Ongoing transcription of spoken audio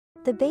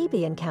The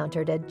baby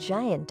encountered a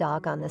giant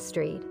dog on the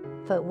street,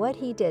 but what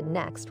he did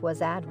next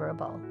was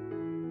admirable.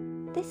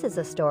 This is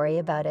a story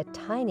about a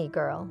tiny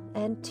girl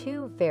and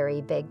two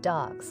very big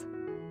dogs.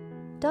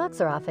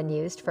 Dogs are often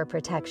used for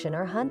protection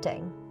or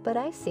hunting, but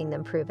I've seen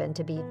them proven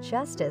to be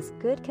just as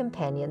good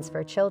companions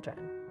for children.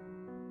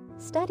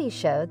 Studies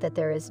showed that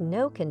there is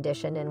no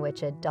condition in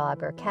which a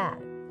dog or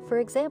cat, for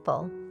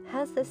example,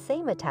 has the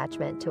same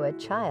attachment to a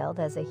child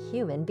as a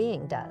human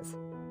being does.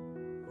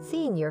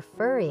 Seeing your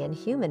furry and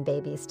human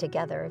babies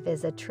together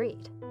is a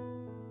treat.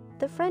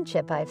 The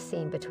friendship I've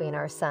seen between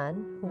our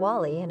son,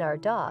 Wally, and our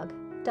dog,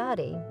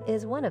 Dottie,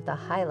 is one of the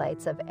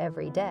highlights of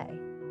every day.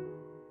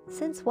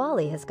 Since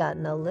Wally has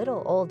gotten a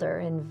little older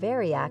and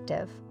very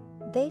active,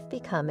 they've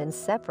become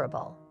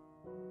inseparable.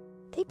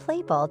 They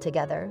play ball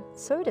together,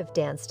 sort of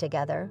dance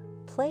together,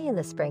 play in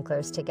the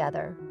sprinklers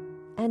together,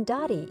 and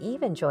Dottie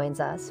even joins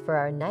us for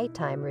our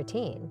nighttime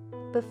routine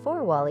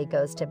before Wally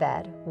goes to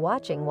bed,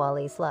 watching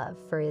Wally's love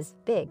for his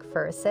big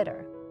fur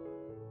sitter.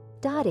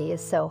 Dottie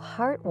is so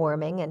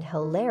heartwarming and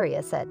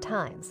hilarious at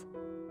times.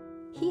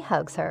 He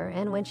hugs her,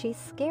 and when she's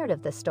scared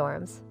of the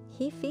storms,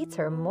 he feeds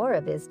her more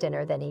of his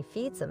dinner than he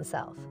feeds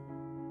himself.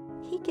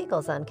 He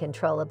giggles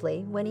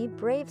uncontrollably when he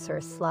braves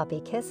her sloppy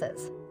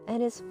kisses,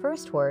 and his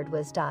first word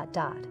was ...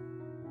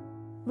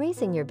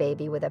 Raising your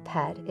baby with a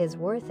pet is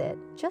worth it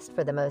just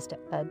for the most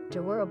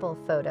adorable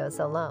photos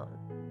alone.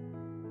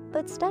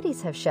 But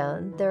studies have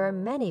shown there are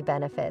many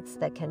benefits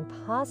that can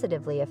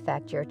positively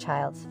affect your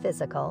child's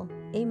physical,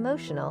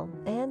 emotional,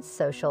 and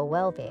social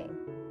well-being.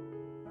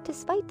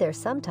 Despite their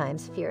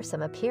sometimes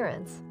fearsome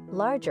appearance,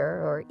 larger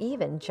or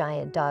even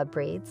giant dog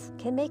breeds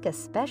can make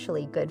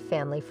especially good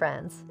family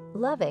friends,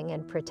 loving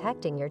and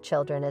protecting your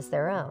children as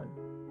their own.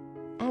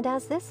 And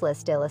as this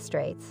list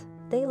illustrates,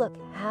 they look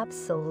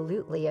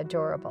absolutely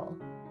adorable.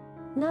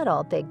 Not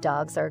all big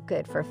dogs are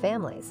good for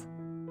families.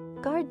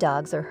 Guard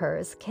dogs or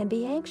hers can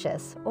be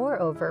anxious or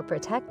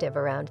overprotective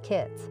around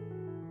kids.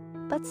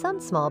 But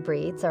some small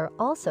breeds are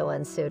also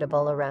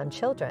unsuitable around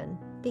children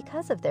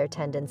because of their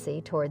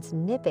tendency towards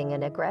nipping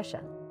and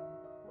aggression.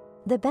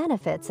 The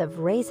benefits of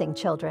raising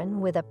children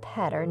with a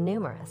pet are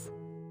numerous.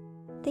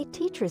 They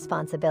teach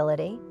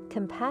responsibility,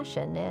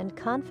 compassion, and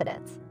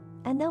confidence,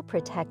 and they'll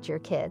protect your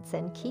kids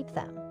and keep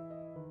them.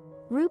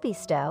 Ruby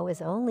Stowe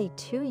is only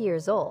 2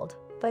 years old,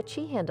 but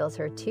she handles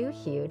her two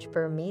huge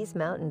Burmese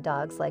mountain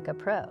dogs like a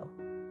pro.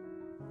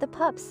 The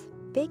pups,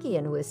 Biggie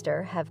and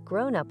Wooster, have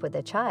grown up with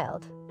the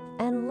child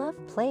and love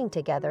playing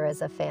together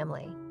as a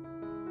family.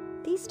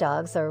 These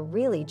dogs are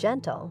really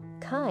gentle,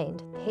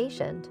 kind,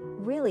 patient,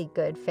 really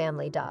good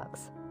family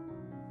dogs.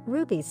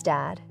 Ruby's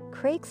dad,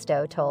 Craig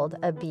Stowe, told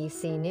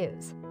ABC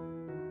News,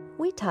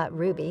 "We taught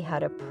Ruby how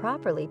to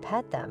properly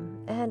pet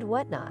them and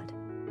whatnot.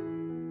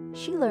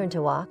 She learned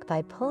to walk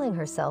by pulling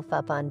herself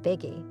up on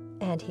Biggie,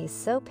 and he's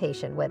so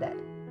patient with it.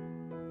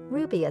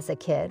 Ruby as a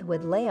kid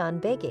would lay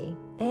on Biggie,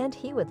 and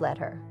he would let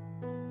her."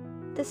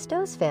 The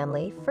Stowe's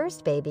family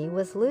first baby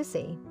was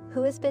Lucy,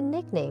 who has been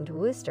nicknamed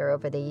Wooster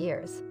over the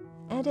years,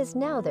 and is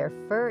now their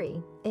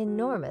furry,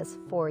 enormous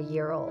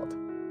 4-year-old.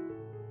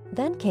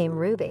 Then came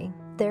Ruby,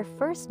 their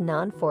first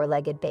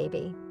non-four-legged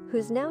baby,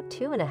 who's now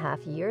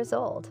 2.5 years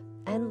old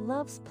and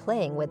loves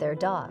playing with their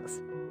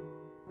dogs.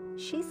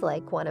 She's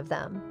like one of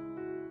them.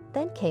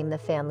 Then came the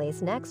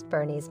family's next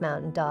Bernese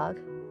mountain dog,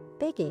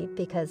 Biggie,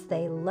 because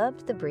they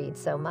loved the breed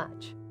so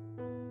much.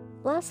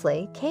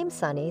 Lastly came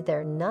Sonny,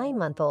 their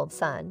 9-month-old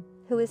son,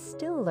 who is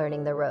still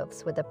learning the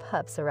ropes with the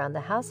pups around the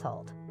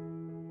household.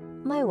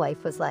 My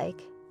wife was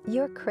like,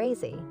 "You're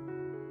crazy."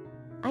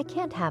 "I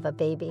can't have a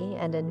baby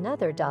and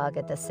another dog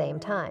at the same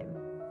time,"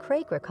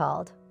 Craig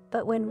recalled,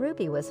 but when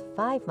Ruby was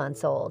 5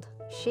 months old,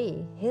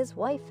 his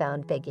wife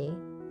found Biggie,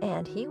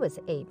 and he was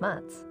 8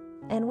 months,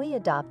 and we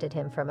adopted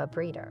him from a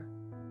breeder.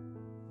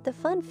 The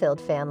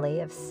fun-filled family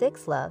of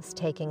 6 loves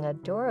taking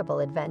adorable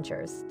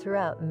adventures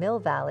throughout Mill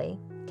Valley,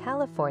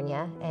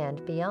 California,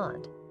 and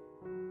beyond.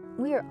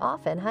 We are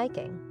often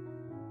hiking.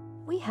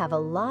 We have a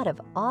lot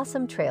of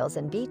awesome trails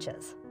and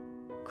beaches,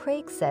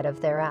 Craig said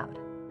of their out.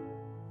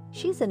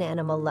 She's an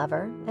animal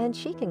lover, and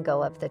she can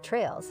go up the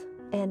trails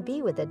and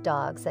be with the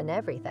dogs and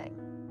everything.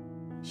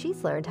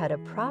 She's learned how to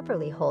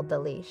properly hold the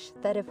leash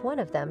that if one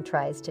of them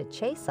tries to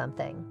chase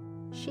something,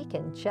 she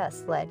can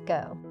just let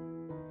go.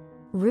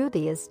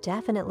 Ruby is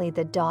definitely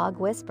the dog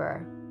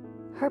whisperer.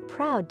 Her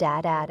proud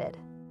dad added,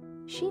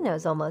 "She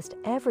knows almost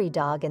every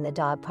dog in the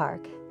dog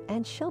park,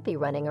 and she'll be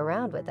running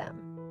around with them."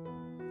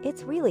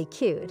 It's really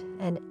cute,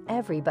 and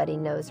everybody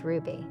knows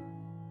Ruby.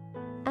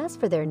 As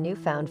for their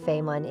newfound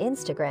fame on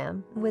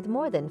Instagram, with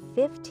more than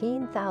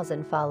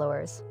 15,000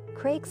 followers,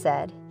 Craig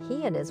said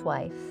he and his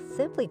wife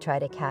simply try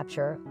to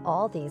capture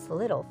all these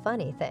little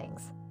funny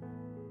things.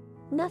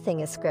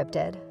 Nothing is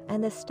scripted,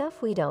 and the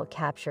stuff we don't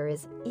capture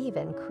is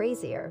even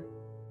crazier.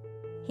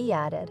 He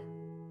added,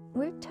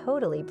 "We're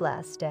totally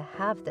blessed to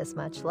have this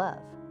much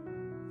love.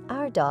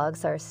 Our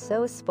dogs are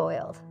so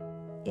spoiled.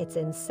 It's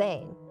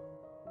insane.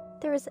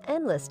 There's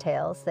endless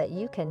tales that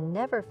you can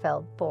never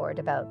felt bored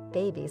about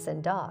babies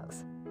and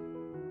dogs."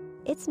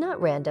 It's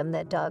not random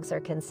that dogs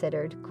are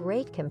considered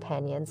great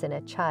companions in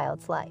a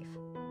child's life.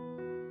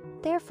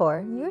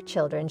 Therefore, your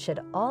children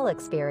should all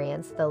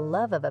experience the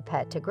love of a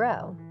pet to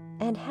grow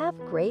and have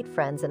great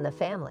friends in the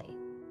family.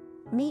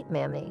 Meet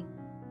Mammy,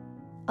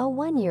 a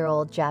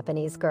 1-year-old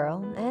Japanese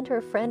girl, and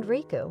her friend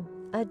Riku,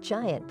 a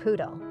giant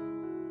poodle.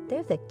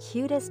 They're the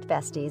cutest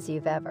besties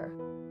you've ever.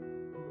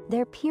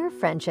 Their pure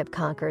friendship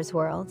conquers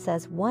worlds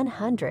as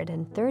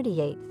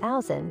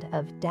 138,000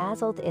 of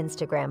dazzled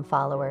Instagram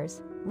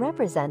followers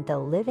represent the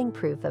living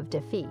proof of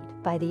defeat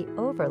by the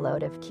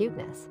overload of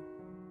cuteness.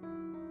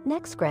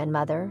 Next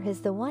grandmother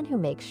is the one who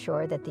makes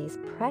sure that these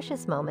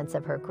precious moments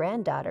of her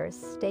granddaughters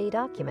stay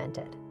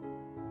documented.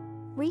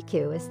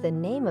 Riku is the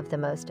name of the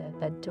most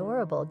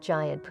adorable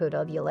giant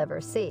poodle you'll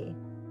ever see,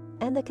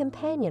 and the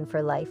companion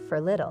for life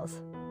for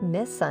littles,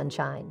 Miss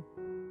Sunshine.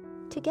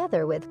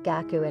 Together with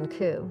Gaku and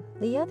Ku,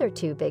 the other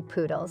 2 big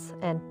poodles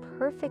and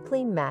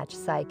perfectly matched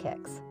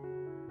sidekicks.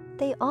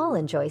 They all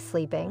enjoy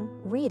sleeping,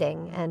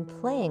 reading, and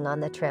playing on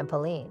the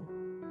trampoline.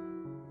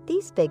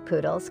 These big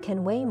poodles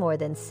can weigh more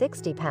than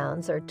 60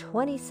 pounds or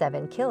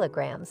 27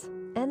 kilograms,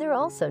 and they're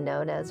also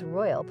known as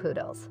royal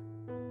poodles.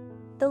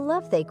 The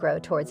love they grow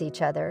towards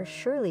each other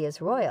surely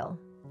is royal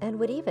and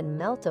would even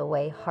melt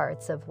away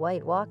hearts of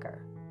White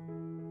Walker.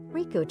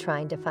 Riku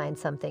trying to find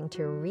something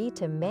to read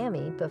to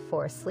Mammy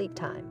before sleep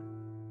time.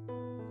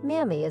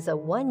 Mammy is a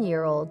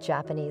 1-year-old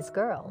Japanese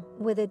girl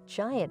with a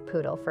giant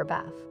poodle for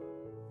Beth.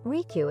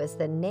 Riku is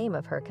the name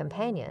of her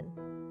companion,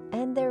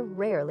 and they're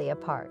rarely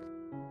apart.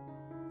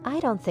 I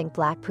don't think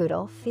Black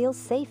Poodle feels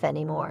safe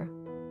anymore.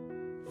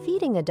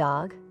 Feeding a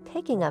dog,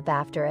 picking up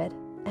after it,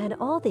 and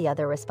all the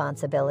other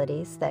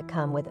responsibilities that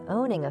come with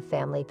owning a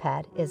family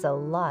pet is a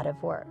lot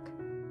of work.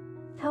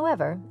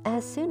 However,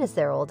 as soon as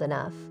they're old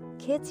enough,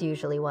 kids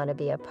usually want to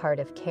be a part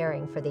of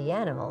caring for the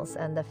animals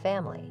and the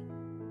family.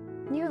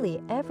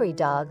 Nearly every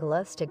dog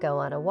loves to go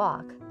on a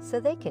walk so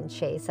they can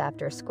chase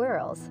after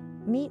squirrels,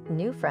 meet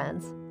new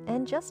friends,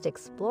 and just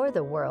explore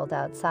the world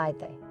outside.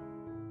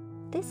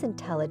 This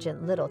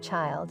intelligent little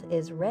child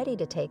is ready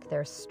to take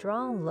their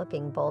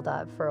strong-looking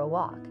bulldog for a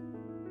walk.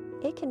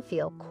 It can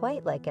feel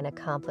quite like an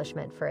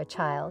accomplishment for a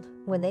child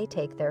when they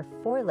take their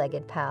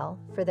 4-legged pal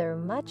for their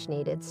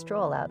much-needed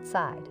stroll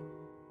outside.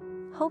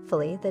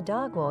 Hopefully, the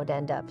dog won't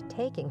end up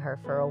taking her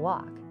for a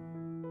walk.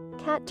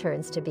 Cat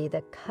turns to be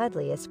the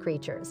cuddliest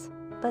creatures,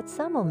 but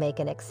some will make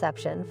an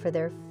exception for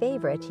their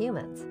favorite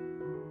humans.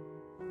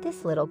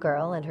 This little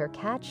girl and her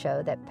cat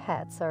show that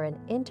pets are an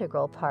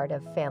integral part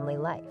of family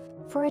life.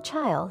 For a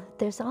child,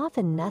 there's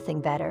often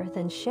nothing better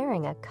than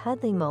sharing a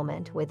cuddly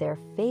moment with their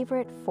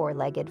favorite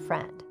 4-legged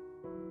friend.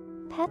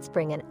 Pets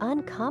bring an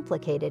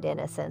uncomplicated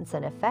innocence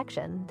and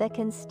affection that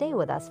can stay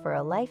with us for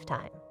a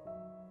lifetime.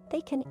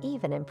 They can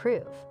even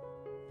improve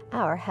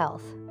our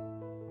health.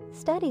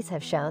 Studies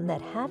have shown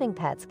that having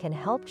pets can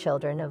help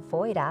children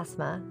avoid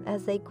asthma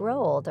as they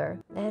grow older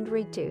and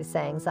reduce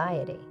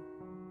anxiety.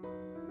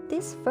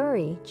 This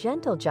furry,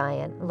 gentle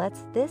giant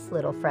lets this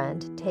little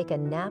friend take a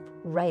nap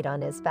right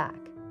on his back.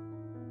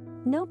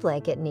 No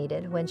blanket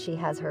needed when she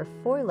has her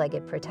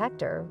 4-legged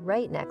protector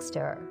right next to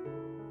her.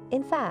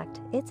 In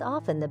fact, it's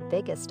often the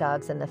biggest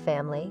dogs in the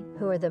family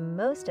who are the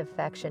most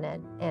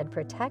affectionate and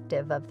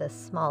protective of the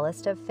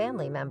smallest of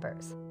family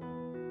members.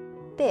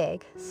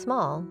 Big,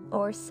 small,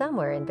 or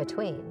somewhere in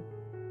between.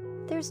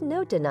 There's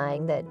no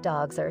denying that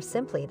dogs are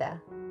simply that.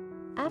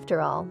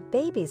 After all,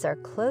 babies are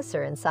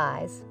closer in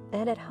size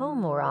and at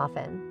home more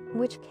often,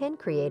 which can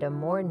create a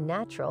more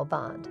natural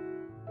bond.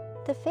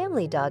 The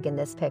family dog in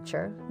this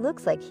picture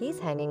looks like he's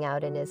hanging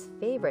out in his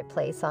favorite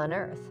place on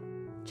Earth,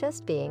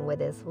 just being with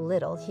his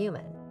little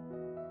human.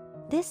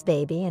 This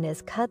baby and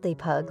his cuddly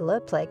pug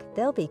look like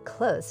they'll be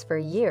close for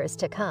years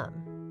to come.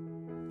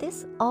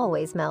 This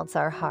always melts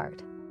our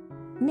heart.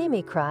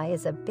 Mimicry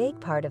is a big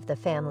part of the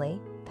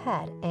family,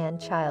 pet, and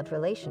child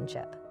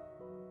relationship.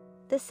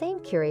 The same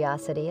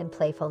curiosity and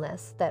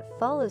playfulness that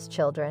follows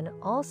children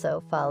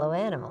also follow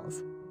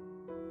animals.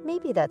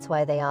 Maybe that's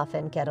why they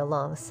often get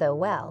along so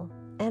well,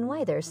 and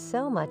why there's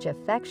so much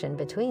affection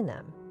between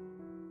them.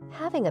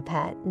 Having a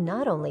pet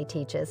not only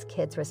teaches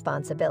kids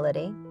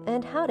responsibility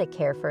and how to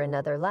care for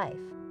another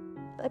life,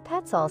 but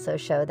pets also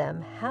show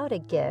them how to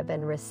give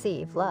and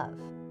receive love.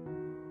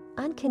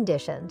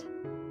 Unconditioned.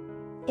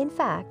 In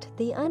fact,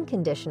 the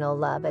unconditional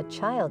love a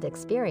child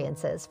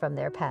experiences from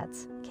their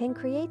pets can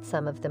create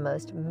some of the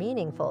most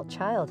meaningful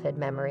childhood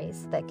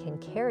memories that can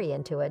carry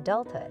into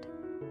adulthood.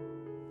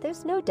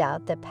 There's no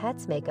doubt that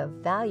pets make a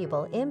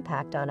valuable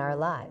impact on our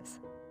lives.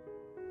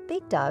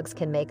 Big dogs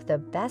can make the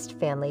best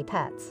family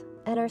pets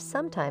and are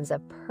sometimes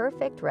a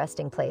perfect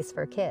resting place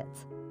for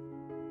kids.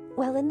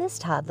 When this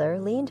toddler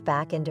leaned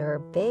back into her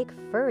big,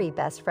 furry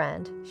best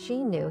friend,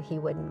 she knew he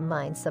wouldn't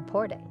mind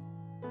supporting.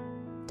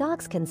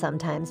 Dogs can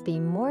sometimes be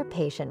more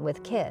patient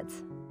with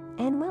kids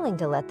and willing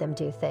to let them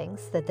do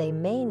things that they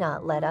may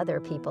not let other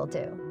people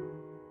do.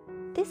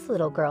 This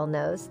little girl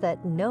knows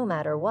that no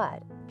matter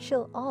what,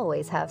 she'll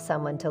always have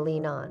someone to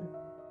lean on.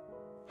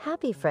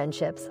 Happy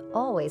friendships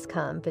always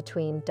come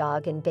between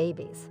dog and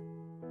babies.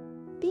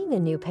 Being a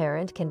new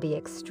parent can be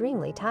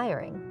extremely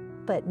tiring,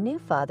 but new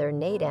father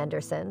Nate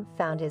Anderson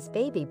found his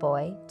baby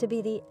boy to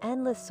be the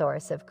endless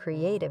source of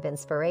creative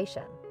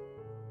inspiration.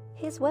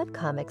 His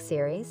webcomic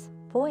series,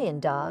 Boy and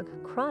Dog,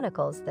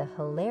 chronicles the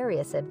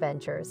hilarious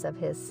adventures of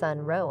his son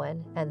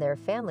Rowan and their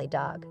family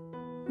dog.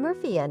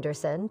 Murphy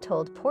Anderson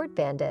told Port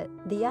Bandit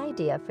the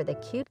idea for the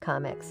cute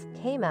comics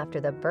came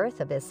after the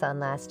birth of his son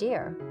last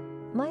year.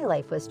 My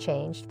life was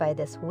changed by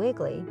this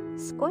wiggly,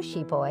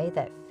 squishy boy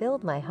that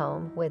filled my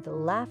home with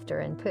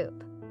laughter and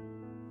poop.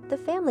 The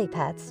family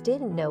pets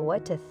didn't know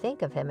what to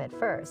think of him at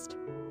first,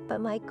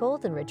 but my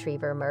golden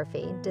retriever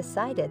Murphy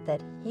decided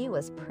that he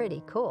was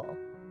pretty cool.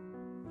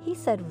 He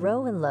said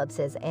Rowan loves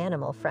his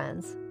animal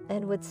friends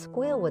and would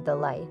squeal with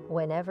delight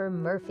whenever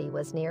Murphy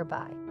was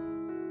nearby.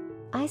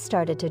 I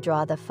started to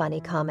draw the funny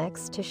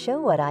comics to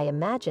show what I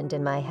imagined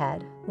in my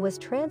head was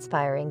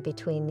transpiring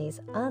between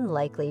these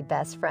unlikely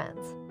best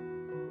friends.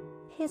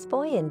 His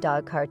boy and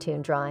dog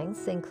cartoon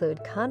drawings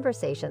include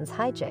conversations,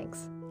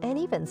 hijinks, and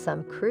even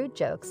some crude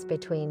jokes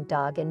between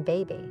dog and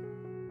baby.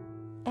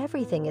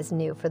 Everything is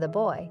new for the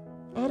boy,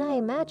 and I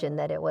imagine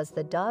that it was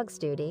the dog's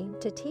duty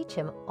to teach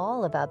him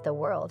all about the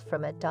world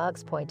from a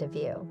dog's point of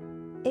view,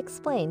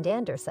 explained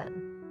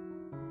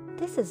Anderson.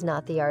 This is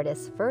not the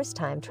artist's first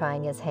time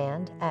trying his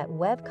hand at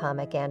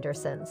webcomic.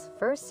 Anderson's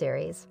first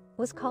series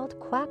was called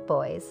Quack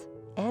Boys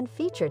and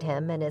featured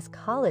him and his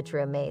college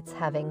roommates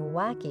having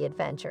wacky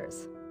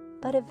adventures,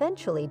 but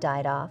eventually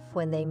died off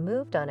when they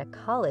moved on a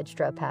college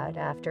dropout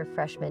after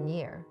freshman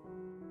year.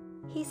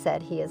 He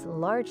said he is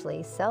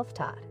largely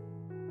self-taught.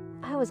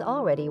 I was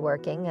already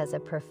working as a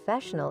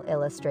professional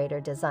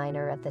illustrator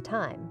designer at the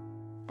time,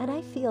 and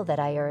I feel that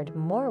I earned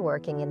more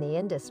working in the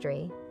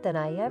industry than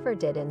I ever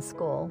did in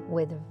school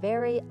with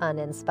very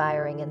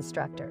uninspiring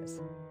instructors.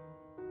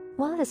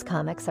 While his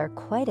comics are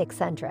quite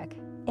eccentric,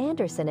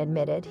 Anderson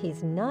admitted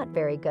he's not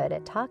very good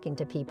at talking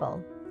to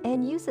people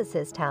and uses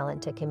his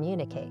talent to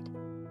communicate.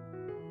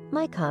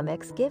 My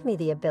comics give me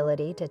the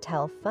ability to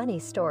tell funny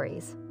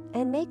stories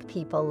and make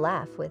people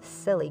laugh with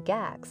silly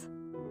gags.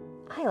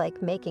 I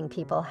like making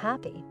people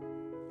happy.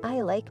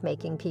 I like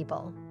making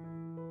people.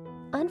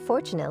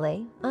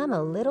 Unfortunately, I'm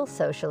a little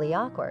socially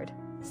awkward,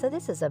 so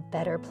this is a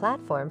better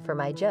platform for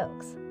my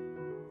jokes.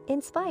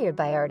 Inspired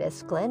by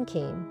artist Glenn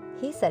Keane,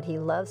 he said he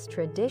loves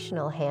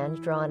traditional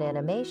hand-drawn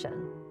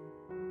animation.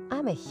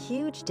 I'm a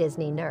huge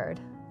Disney nerd,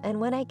 and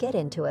when I get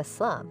into a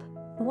slump,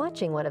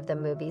 watching one of the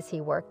movies he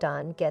worked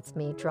on gets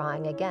me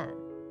drawing again.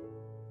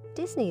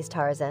 Disney's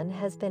Tarzan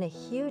has been a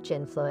huge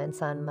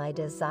influence on my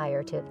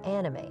desire to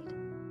animate.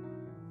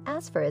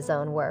 As for his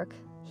own work,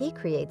 he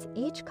creates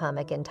each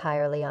comic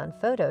entirely on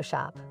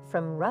Photoshop,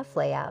 from rough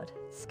layout,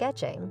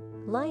 sketching,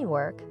 line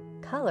work,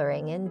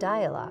 coloring, and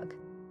dialogue.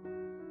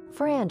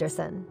 For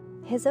Anderson,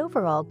 his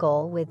overall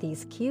goal with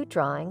these cute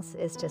drawings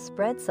is to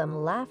spread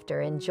some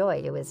laughter and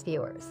joy to his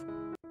viewers.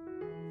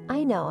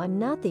 I know I'm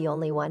not the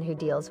only one who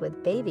deals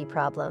with baby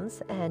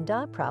problems and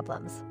dog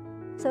problems,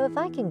 so if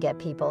I can get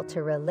people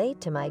to relate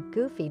to my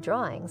goofy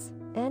drawings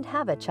and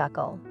have a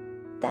chuckle,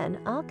 then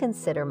I'll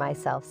consider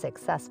myself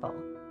successful.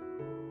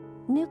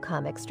 New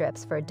comic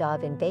strips for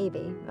Dog and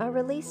Baby are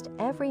released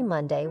every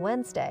Monday,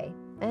 Wednesday,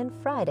 and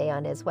Friday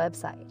on his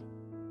website.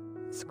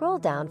 Scroll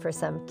down for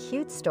some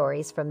cute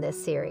stories from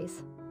this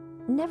series.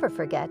 Never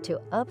forget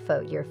to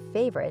upvote your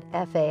favorite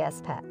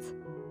FAS pets.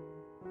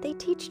 They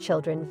teach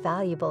children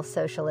valuable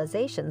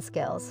socialization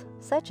skills,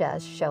 such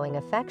as showing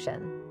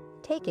affection,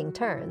 taking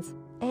turns,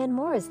 and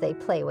more as they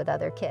play with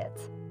other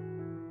kids.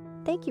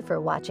 Thank you for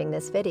watching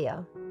this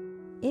video.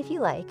 If you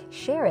like,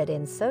 share it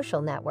in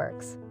social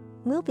networks.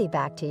 We'll be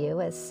back to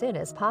you as soon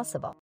as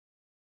possible.